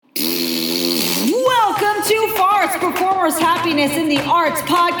to Farts, Performers Happiness in the Arts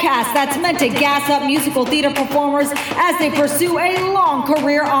podcast that's meant to gas up musical theater performers as they pursue a long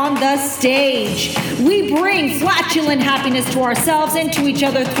career on the stage. We bring flatulent happiness to ourselves and to each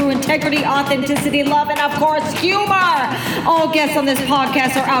other through integrity, authenticity, love, and of course, humor. All guests on this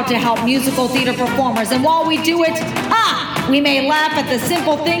podcast are out to help musical theater performers, and while we do it, we may laugh at the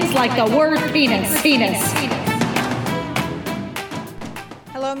simple things like the word penis.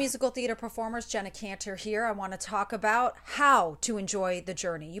 Hello, musical theater performers. Jenna Cantor here. I want to talk about how to enjoy the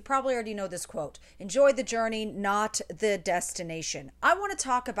journey. You probably already know this quote: enjoy the journey, not the destination. I want to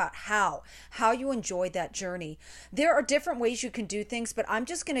talk about how you enjoy that journey. There are different ways you can do things, but I'm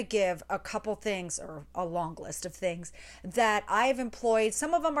just going to give a couple things, or a long list of things that I've employed.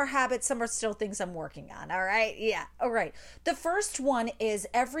 Some of them are habits, some are still things I'm working on. All right. Yeah. All right. The first one is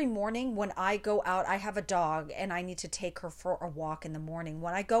every morning when I go out, I have a dog and I need to take her for a walk in the morning.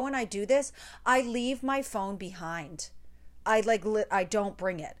 When I go and I do this, I leave my phone behind. I don't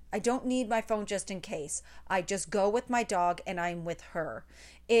bring it. I don't need my phone just in case. I just go with my dog and I'm with her.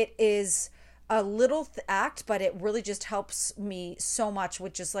 It is a little act, but it really just helps me so much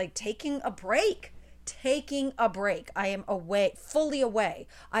with just like taking a break. I am fully away.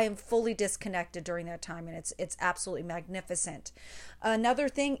 I am fully disconnected during that time, and it's absolutely magnificent. Another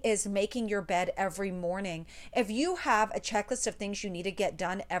thing is making your bed every morning. If you have a checklist of things you need to get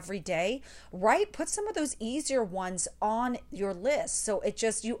done every day, put some of those easier ones on your list. So it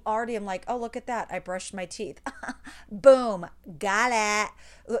just, you already am like, oh, look at that. I brushed my teeth. Boom. Got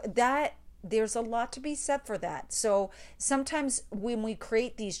it. There's a lot to be said for that. So sometimes when we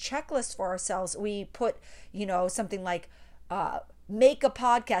create these checklists for ourselves, we put, something like make a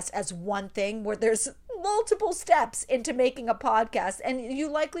podcast as one thing, where there's multiple steps into making a podcast, and you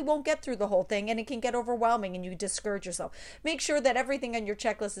likely won't get through the whole thing, and it can get overwhelming and you discourage yourself. Make sure that everything on your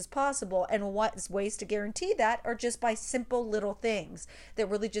checklist is possible, and what ways to guarantee that are just by simple little things that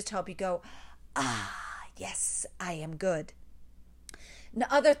really just help you go, yes, I am good. Now,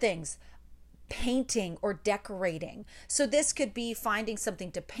 other things, painting or decorating. So this could be finding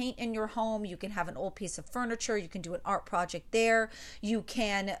something to paint in your home. You can have an old piece of furniture. You can do an art project there. You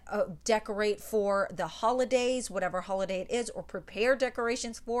can decorate for the holidays, whatever holiday it is, or prepare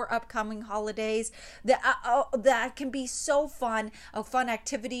decorations for upcoming holidays. That can be so fun, a fun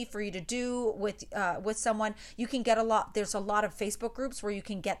activity for you to do with someone. You can get there's a lot of Facebook groups where you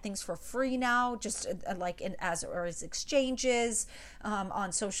can get things for free now, just as exchanges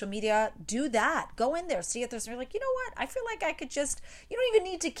on social media. Do that. Go in there, see if there's, you're like, you know what? I feel like I could just, you don't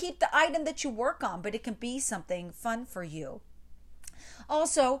even need to keep the item that you work on, but it can be something fun for you.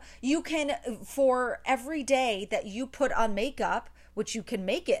 Also, you can, for every day that you put on makeup, which you can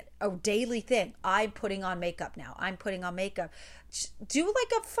make it a daily thing. I'm putting on makeup now. Do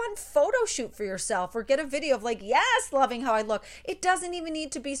like a fun photo shoot for yourself, or get a video of yes, loving how I look. It doesn't even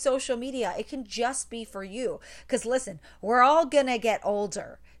need to be social media. It can just be for you. Because listen, we're all going to get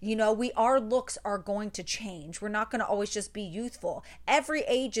older. Our looks are going to change. We're not going to always just be youthful. Every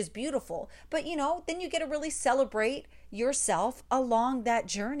age is beautiful. But, then you get to really celebrate yourself along that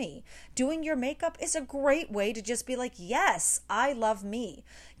journey. Doing your makeup is a great way to just be like, yes, I love me.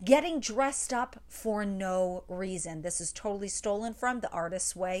 Getting dressed up for no reason. This is totally stolen from The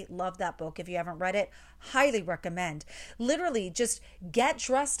Artist's Way. Love that book. If you haven't read it, highly recommend. Literally just get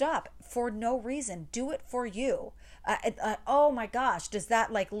dressed up for no reason. Do it for you. Oh my gosh, does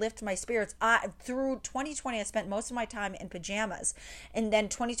that lift my spirits? Through 2020, I spent most of my time in pajamas, and then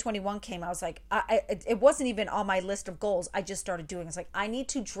 2021 came. I was like, it wasn't even on my list of goals. I just started doing it. It's like, I need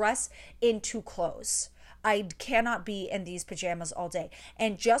to dress into clothes. I cannot be in these pajamas all day.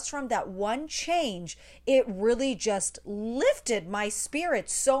 And just from that one change, it really just lifted my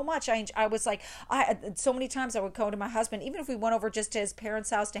spirits so much. I was like, so many times I would go to my husband, even if we went over just to his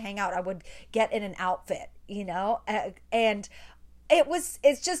parents' house to hang out, I would get in an outfit, and it's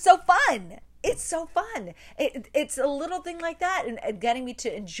just so fun. It's so fun. It's a little thing like that, and getting me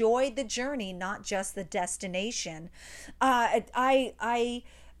to enjoy the journey, not just the destination. I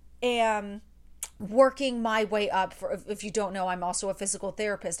am working my way up. If you don't know, I'm also a physical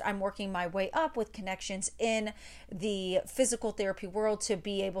therapist. I'm working my way up with connections in the physical therapy world to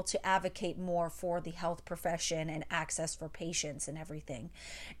be able to advocate more for the health profession and access for patients and everything.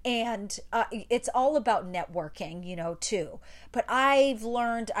 And it's all about networking, too. But I've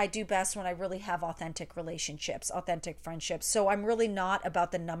learned I do best when I really have authentic relationships, authentic friendships. So I'm really not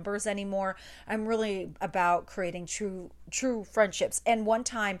about the numbers anymore. I'm really about creating true friendships. And one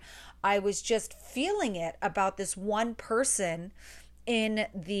time I was just feeling it about this one person and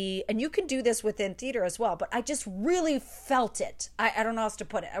you can do this within theater as well, but I just really felt it. I don't know how else to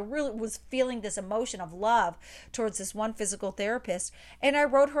put it. I really was feeling this emotion of love towards this one physical therapist. And I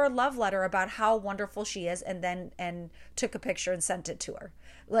wrote her a love letter about how wonderful she is, and took a picture and sent it to her.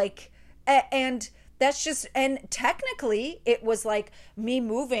 Like, and that's just, and technically it was like me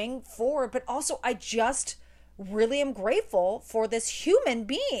moving forward, but also I just really am grateful for this human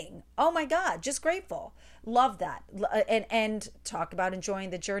being. Oh my God, just grateful. Love that. And talk about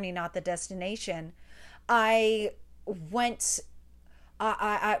enjoying the journey, not the destination. I went,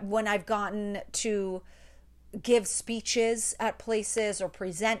 when I've gotten to give speeches at places or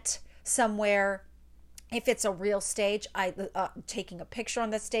present somewhere, if it's a real stage, taking a picture on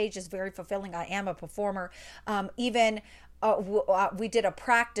the stage is very fulfilling. I am a performer. We did a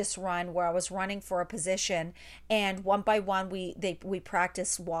practice run where I was running for a position, and one by one we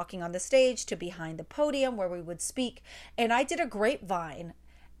practiced walking on the stage to behind the podium where we would speak, and I did a grapevine,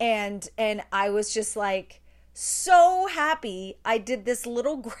 and I was just like so happy I did this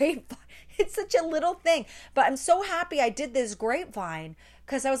little grapevine. It's such a little thing, but I'm so happy I did this grapevine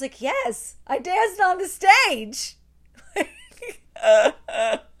because I was like, yes, I danced on the stage.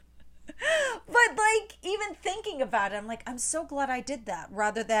 But like, even thinking about it, I'm like, I'm so glad I did that,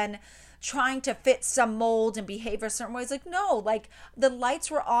 rather than trying to fit some mold and behave a certain way. It's like, no, like the lights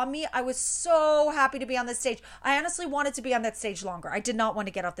were on me. I was so happy to be on the stage. I honestly wanted to be on that stage longer. I did not want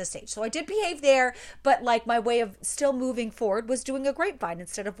to get off the stage. So I did behave there, but like my way of still moving forward was doing a grapevine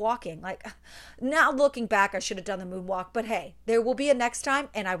instead of walking. Like, now looking back, I should have done the moonwalk, but hey, there will be a next time,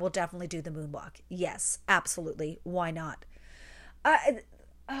 and I will definitely do the moonwalk. Yes, absolutely. Why not?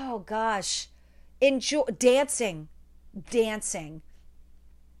 Oh gosh. Enjoy dancing.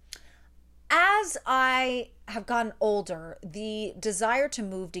 As I have gotten older, the desire to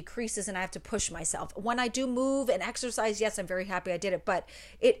move decreases, and I have to push myself. When I do move and exercise, yes, I'm very happy I did it, but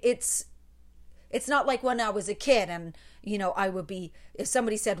it's not like when I was a kid and, I would be, if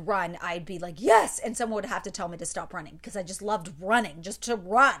somebody said run, I'd be like, yes, and someone would have to tell me to stop running because I just loved running, just to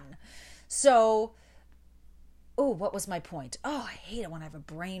run. So, what was my point? Oh, I hate it when I have a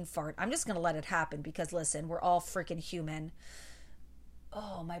brain fart. I'm just going to let it happen because, listen, we're all freaking human.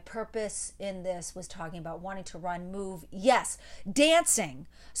 Oh, my purpose in this was talking about wanting to run, move. Yes, dancing.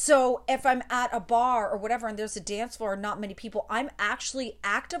 So if I'm at a bar or whatever and there's a dance floor and not many people, I'm actually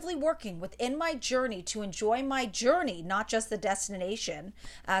actively working within my journey to enjoy my journey, not just the destination.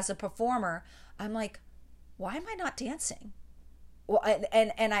 As a performer, I'm like, why am I not dancing? Well,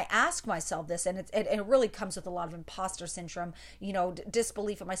 and I ask myself this, and it really comes with a lot of imposter syndrome,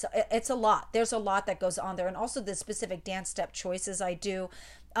 disbelief in myself. It's a lot. There's a lot that goes on there, and also the specific dance step choices I do.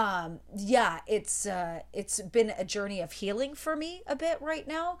 It's been a journey of healing for me a bit right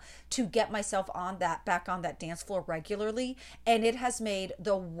now to get myself back on that dance floor regularly, and it has made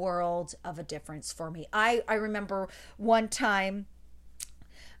the world of a difference for me. I remember one time.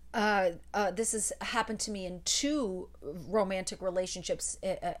 This has happened to me in 2 romantic relationships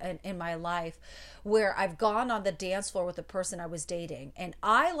in my life, where I've gone on the dance floor with the person I was dating, and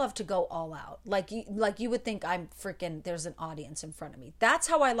I love to go all out. Like you would think I'm freaking, there's an audience in front of me. That's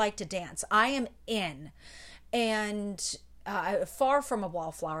how I like to dance. I am in, and far from a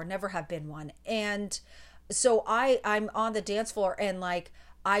wallflower, never have been one. And so I'm on the dance floor, and like,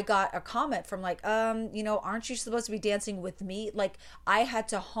 I got a comment from like, aren't you supposed to be dancing with me? Like, I had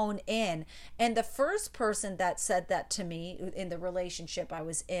to hone in. And the first person that said that to me in the relationship I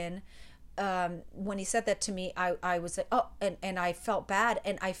was in, when he said that to me, I was like, oh, and I felt bad.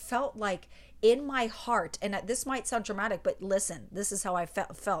 And I felt like in my heart, and this might sound dramatic, but listen, this is how I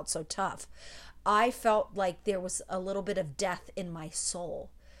felt so tough. I felt like there was a little bit of death in my soul,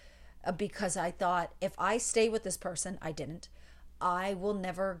 because I thought, if I stay with this person, I didn't, I will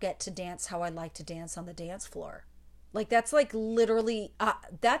never get to dance how I like to dance on the dance floor. Like, that's like literally,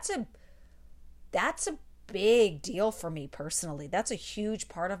 that's a big deal for me personally. That's a huge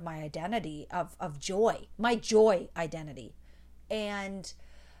part of my identity of joy, my joy identity. And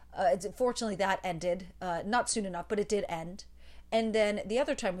fortunately that ended, not soon enough, but it did end. And then the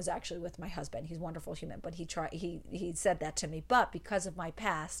other time was actually with my husband. He's a wonderful human, but he said that to me. But because of my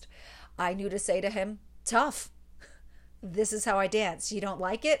past, I knew to say to him, tough. This is how I dance. You don't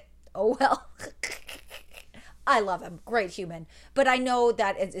like it? Oh, well. I love him. Great human. But I know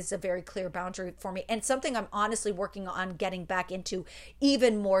that it's a very clear boundary for me, and something I'm honestly working on getting back into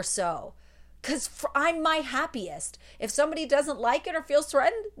even more so. Because I'm my happiest. If somebody doesn't like it or feels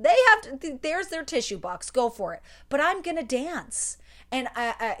threatened, they have to, there's their tissue box. Go for it. But I'm going to dance. And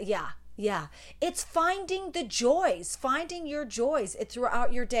Yeah. It's finding the joys, finding your joys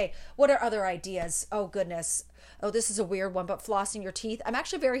throughout your day. What are other ideas? Oh, goodness. Oh, this is a weird one, but flossing your teeth. I'm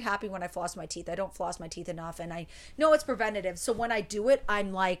actually very happy when I floss my teeth. I don't floss my teeth enough, and I know it's preventative. So when I do it,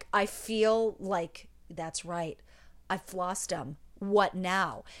 I'm like, I feel like that's right. I flossed them. What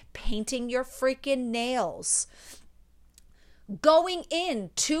now? Painting your freaking nails. Going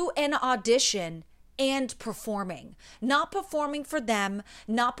into an audition and performing, not performing for them,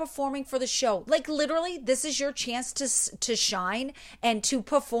 not performing for the show. Like literally, this is your chance to shine and to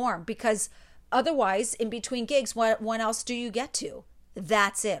perform, because otherwise, in between gigs, when else do you get to?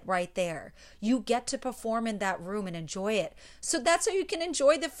 That's it right there. You get to perform in that room and enjoy it. So that's how you can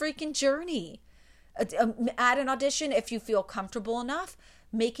enjoy the freaking journey. At an audition, if you feel comfortable enough,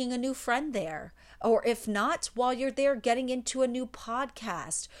 making a new friend there. Or if not, while you're there, getting into a new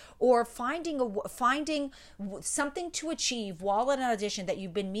podcast, or finding something to achieve while at an audition that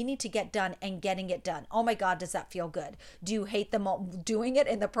you've been meaning to get done and getting it done. Oh my God, does that feel good? Do you hate them all doing it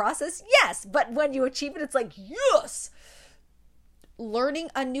in the process? Yes. But when you achieve it, it's like, yes. Learning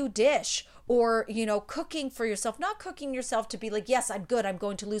a new dish, or, cooking for yourself, not cooking yourself to be like, yes, I'm good, I'm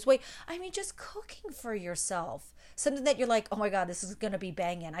going to lose weight. I mean, just cooking for yourself. Something that you're like, oh my God, this is going to be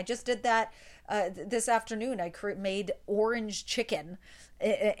banging. I just did that this afternoon. I made orange chicken.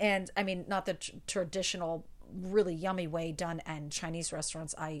 And I mean, not the traditional, really yummy way done in Chinese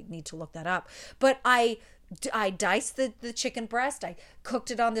restaurants. I need to look that up. But I diced the chicken breast. I cooked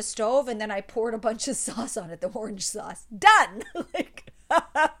it on the stove, and then I poured a bunch of sauce on it, the orange sauce. Done.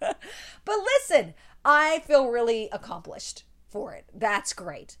 But listen, I feel really accomplished for it. That's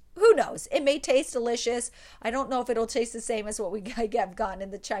great. Who knows? It may taste delicious. I don't know if it'll taste the same as what we have gotten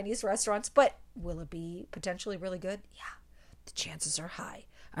in the Chinese restaurants, but will it be potentially really good? Yeah, the chances are high.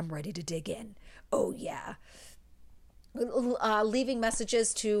 I'm ready to dig in. Oh, yeah. Leaving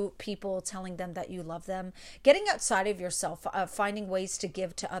messages to people, telling them that you love them, getting outside of yourself, finding ways to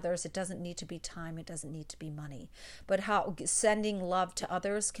give to others. It doesn't need to be time, it doesn't need to be money, but how sending love to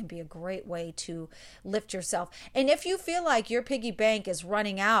others can be a great way to lift yourself. And if you feel like your piggy bank is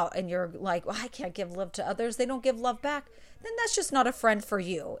running out and you're like, well, I can't give love to others, they don't give love back, then that's just not a friend for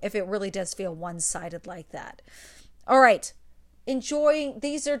you, if it really does feel one-sided like that. All right,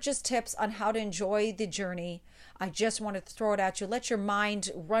 these are just tips on how to enjoy the journey. I just wanted to throw it at you. Let your mind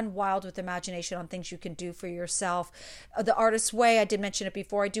run wild with imagination on things you can do for yourself. The Artist's Way, I did mention it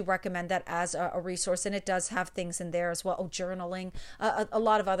before. I do recommend that as a resource, and it does have things in there as well. Oh, journaling, a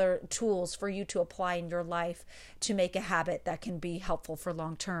lot of other tools for you to apply in your life to make a habit that can be helpful for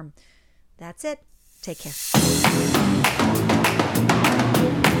long term. That's it. Take care.